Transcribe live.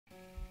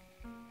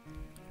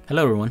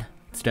Hello everyone,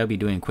 today I'll be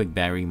doing a quick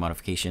battery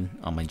modification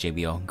on my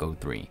JBL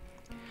GO3.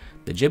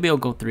 The JBL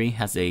GO3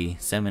 has a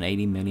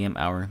 780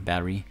 mAh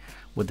battery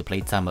with the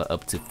playtime of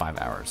up to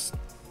 5 hours.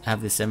 I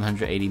have this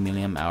 780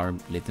 mAh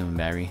lithium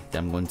battery that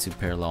I'm going to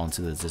parallel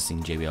onto the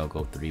existing JBL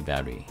GO3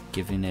 battery,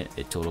 giving it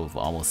a total of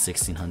almost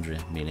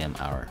 1600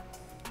 mAh.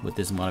 With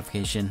this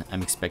modification,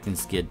 I'm expecting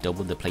to get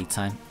double the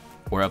playtime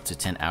or up to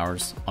 10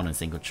 hours on a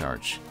single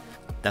charge.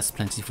 That's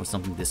plenty for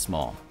something this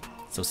small,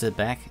 so sit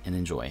back and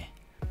enjoy.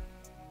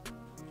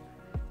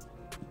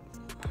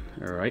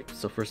 Alright,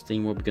 so first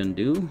thing what we're gonna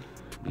do,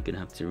 we're gonna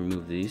have to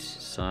remove these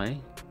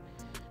side.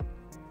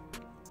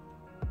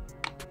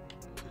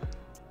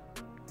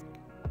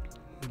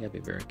 You gotta be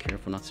very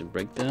careful not to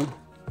break them.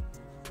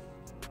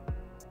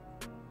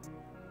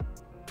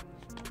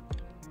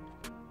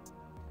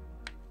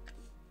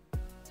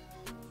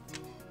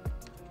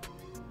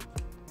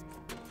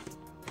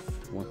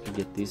 Once we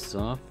get these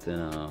off,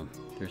 then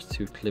there's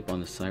two clips on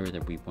the side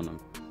that we want to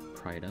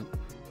pry it up.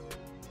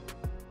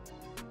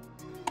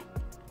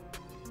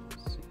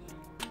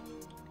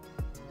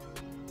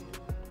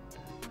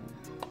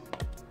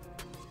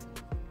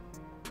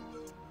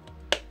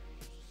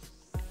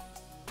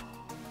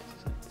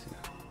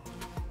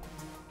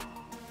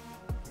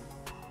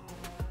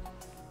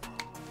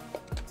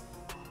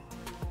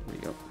 There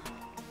we go.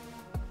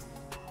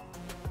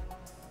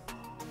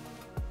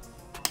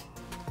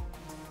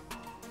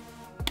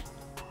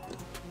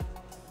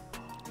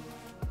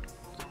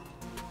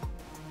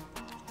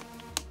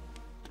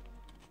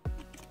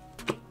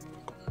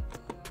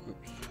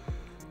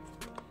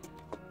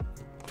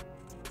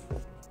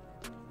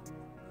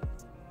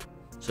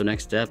 So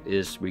next step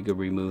is we could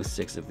remove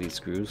 6 of these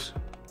screws.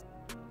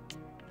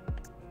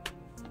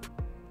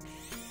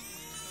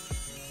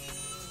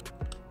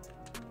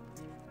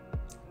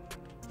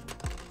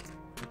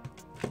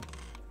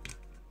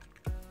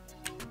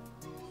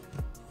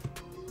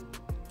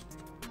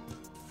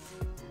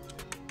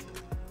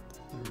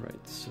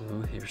 Alright, so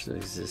here's the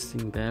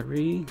existing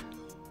battery.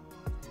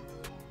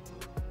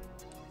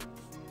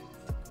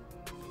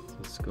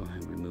 Let's go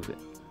ahead and remove it.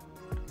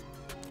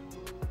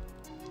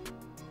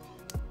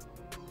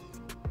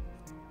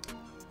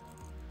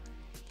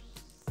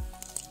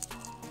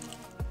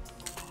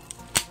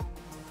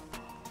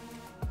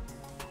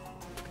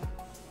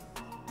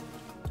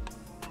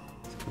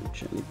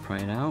 Gently pry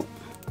it out.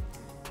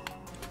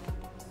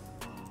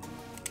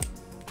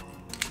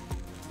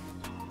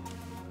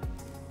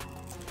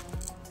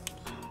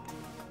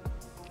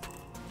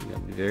 You gotta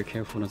be very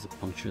careful not to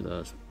puncture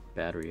the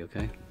battery,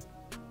 okay?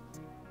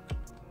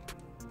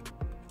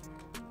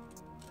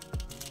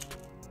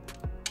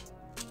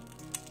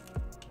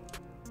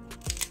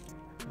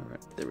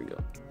 Alright, there we go.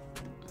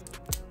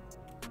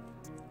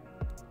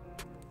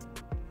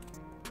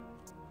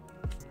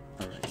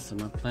 Alright, so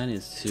my plan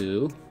is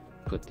to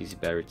put these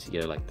batteries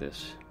together like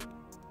this.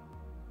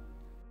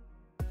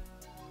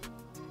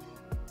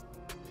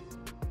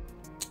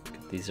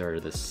 These are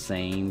the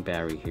same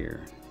battery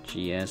here,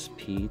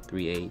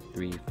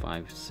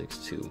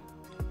 GSP383562.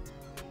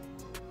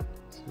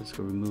 So let's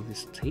go remove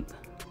this tape.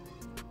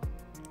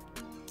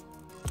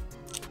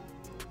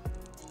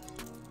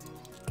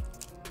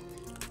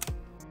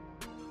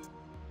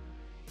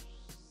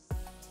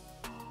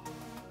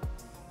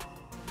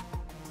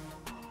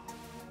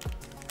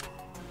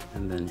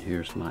 And then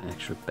here's my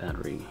extra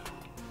battery.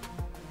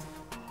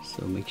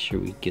 So make sure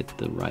we get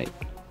the right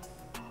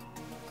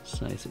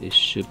size. It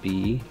should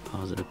be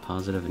positive,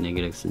 positive, and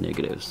negative is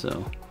negative.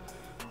 So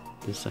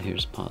this side here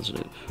is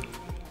positive.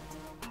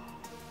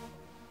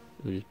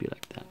 It'll just be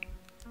like that.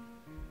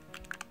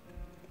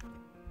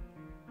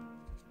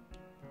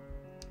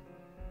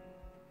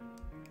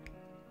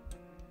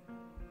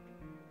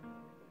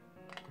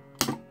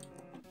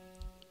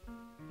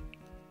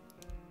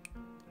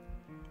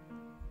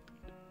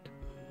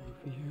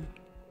 Here.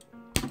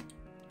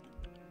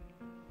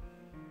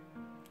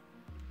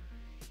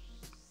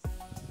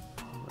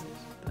 Alright,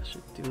 so that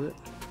should do it.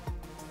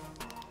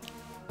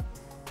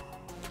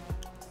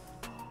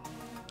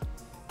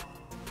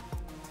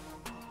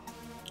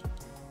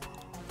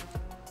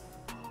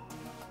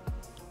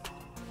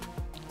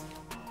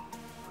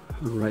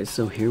 Alright,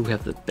 so here we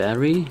have the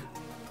battery.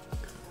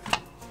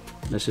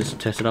 Let's just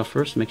test it out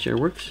first, make sure it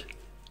works.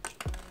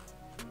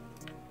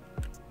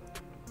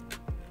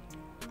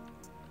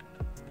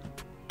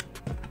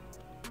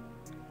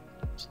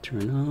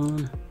 Turn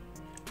on.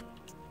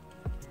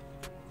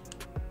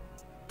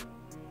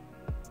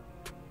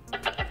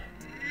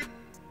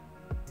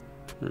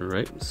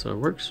 Alright, so it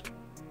works.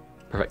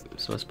 Alright,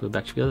 so let's put it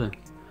back together.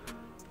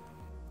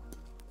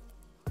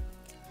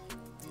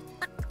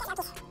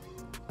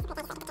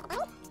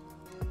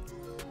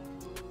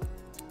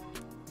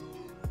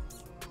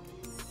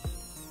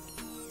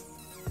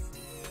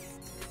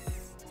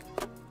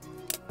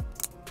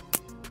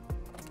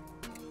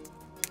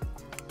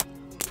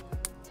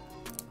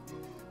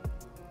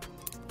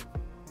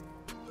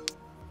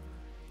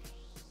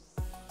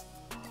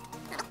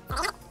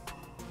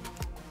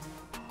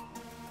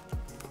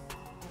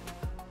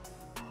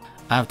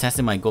 I have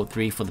tested my GO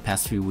 3 for the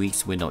past few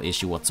weeks with no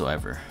issue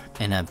whatsoever,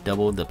 and have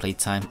doubled the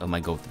playtime of my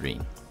GO 3.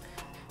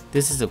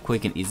 This is a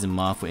quick and easy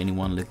mod for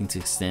anyone looking to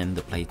extend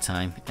the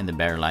playtime and the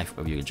battery life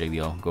of your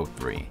JBL GO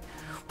 3.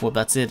 Well,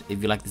 that's it.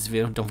 If you like this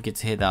video, don't forget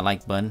to hit that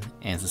like button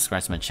and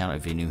subscribe to my channel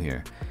if you're new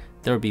here.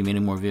 There will be many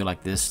more videos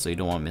like this, so you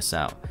don't want to miss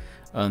out.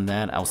 Other than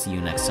that, I'll see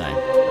you next time.